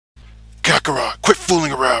Kakarot, quit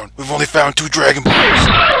fooling around. We've only found 2 Dragon Balls.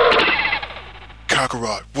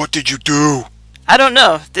 Kakarot, what did you do? I don't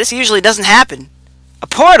know. This usually doesn't happen. A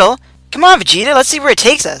portal? Come on, Vegeta. Let's see where it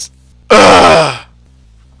takes us. Ugh!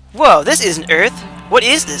 Whoa, this isn't Earth. What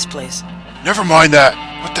is this place? Never mind that.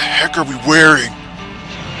 What the heck are we wearing?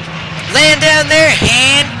 Land down there,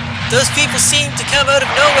 Han! Those people seem to come out of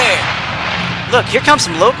nowhere. Look, here come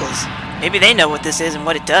some locals. Maybe they know what this is and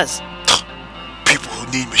what it does. People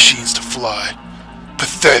who need machines to fly.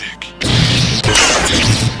 Pathetic.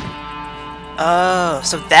 Oh,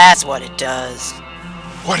 so that's what it does.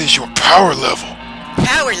 What is your power level?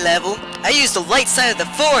 Power level? I use the light side of the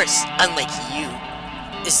Force, unlike you.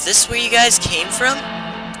 Is this where you guys came from?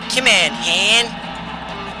 Come on,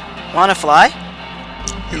 Han. Wanna fly?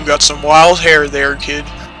 You got some wild hair there, kid.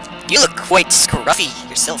 You look quite scruffy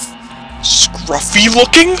yourself. Scruffy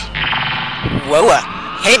looking? Whoa.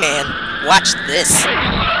 Hey man, watch this.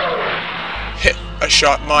 Heh, I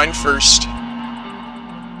shot mine first.